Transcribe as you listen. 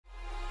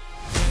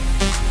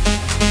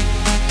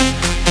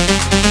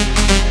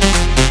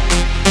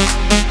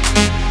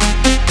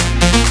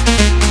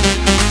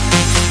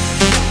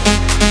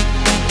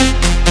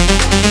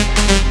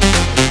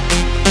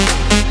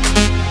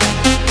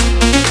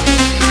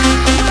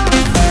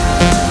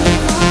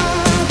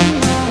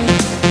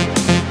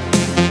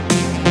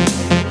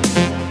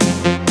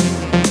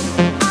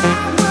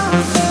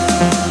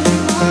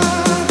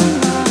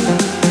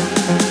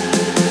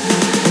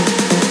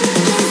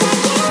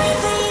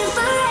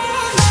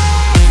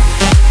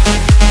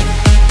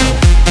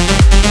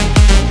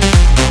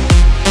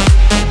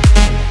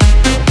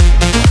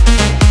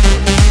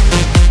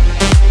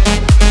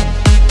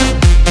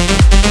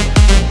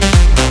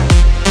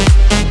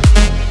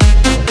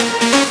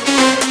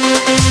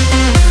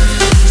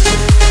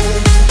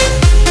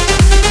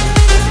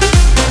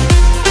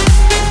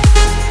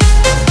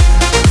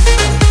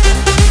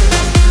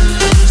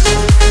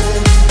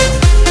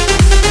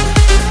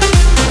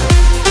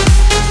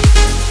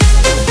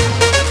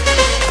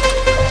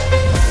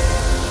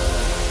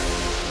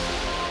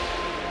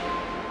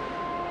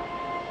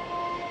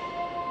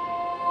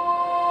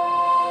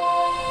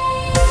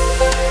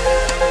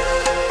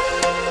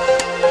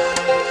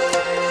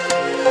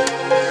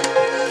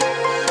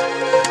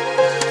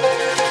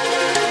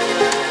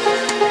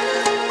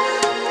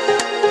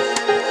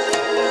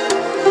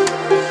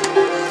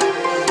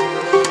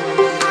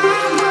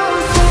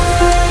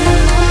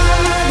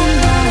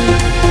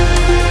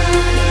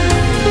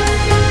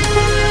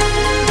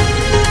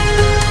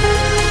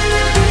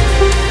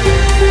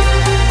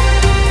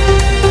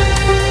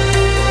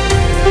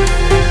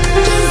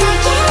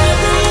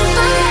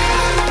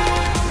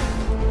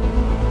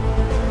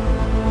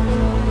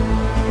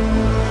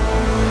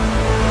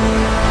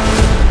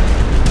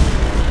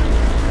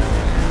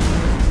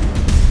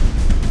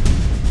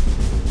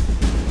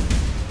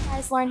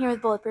Lauren here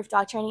with Bulletproof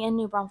Dog Training in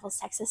New Braunfels,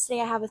 Texas.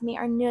 Today I have with me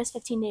our newest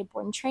 15-day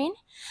board and train.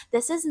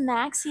 This is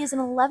Max. He is an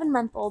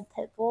 11-month-old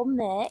Pitbull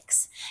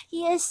mix.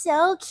 He is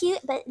so cute,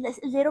 but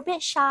a little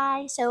bit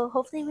shy, so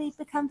hopefully we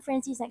become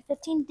friends these next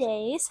 15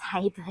 days.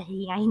 Hi,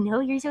 buddy. I know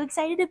you're so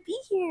excited to be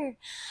here.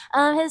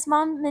 His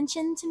mom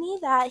mentioned to me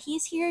that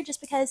he's here just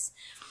because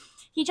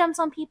he jumps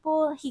on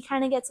people. He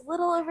kind of gets a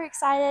little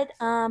overexcited,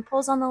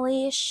 pulls on the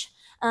leash,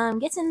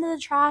 gets into the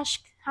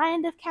trash,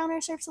 kind of counter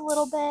surfs a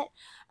little bit,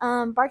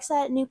 barks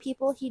at new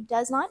people he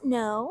does not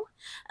know.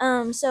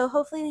 So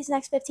hopefully these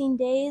next 15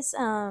 days,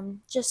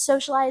 just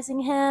socializing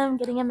him,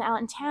 getting him out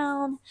in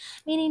town,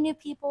 meeting new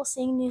people,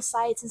 seeing new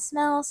sights and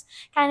smells,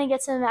 kind of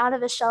gets him out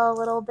of his shell a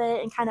little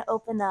bit and kind of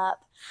open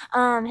up.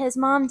 His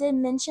mom did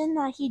mention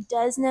that he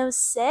does know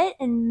sit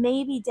and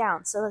maybe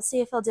down. So let's see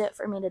if he'll do it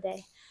for me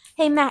today.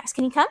 Hey, Max,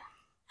 can you come?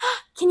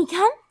 Can you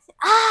come?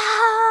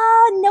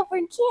 No, we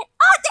can't.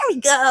 Oh, there we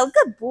go.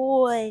 Good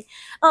boy.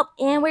 Oh,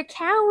 and we're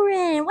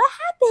cowering. What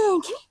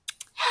happened? Come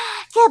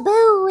here. Good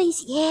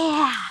boys.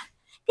 Yeah.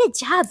 Good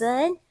job,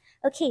 bud.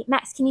 Okay,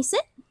 Max, can you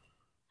sit?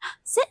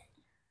 Sit.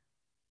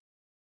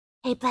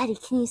 Hey, buddy,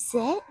 can you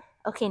sit?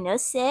 Okay, no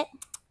sit.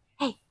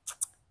 Hey.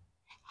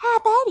 Hi,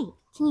 buddy.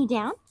 Can you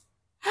down?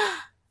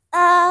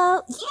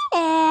 Oh,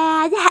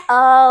 yeah.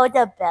 Oh,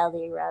 the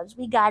belly rubs.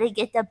 We got to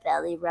get the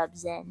belly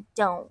rubs in,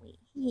 don't we?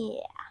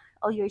 Yeah.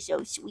 Oh, you're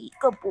so sweet.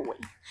 Good boy.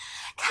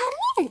 Come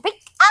here.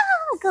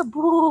 Oh, good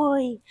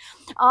boy.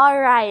 All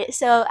right.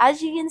 So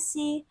as you can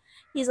see,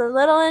 he's a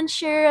little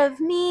unsure of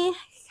me,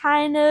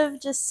 kind of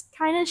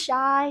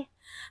shy.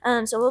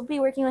 So we'll be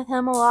working with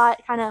him a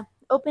lot, kind of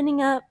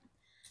opening up.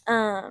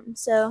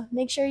 So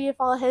make sure you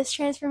follow his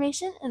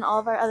transformation and all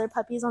of our other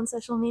puppies on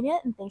social media.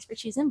 And thanks for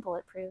choosing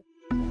Bulletproof.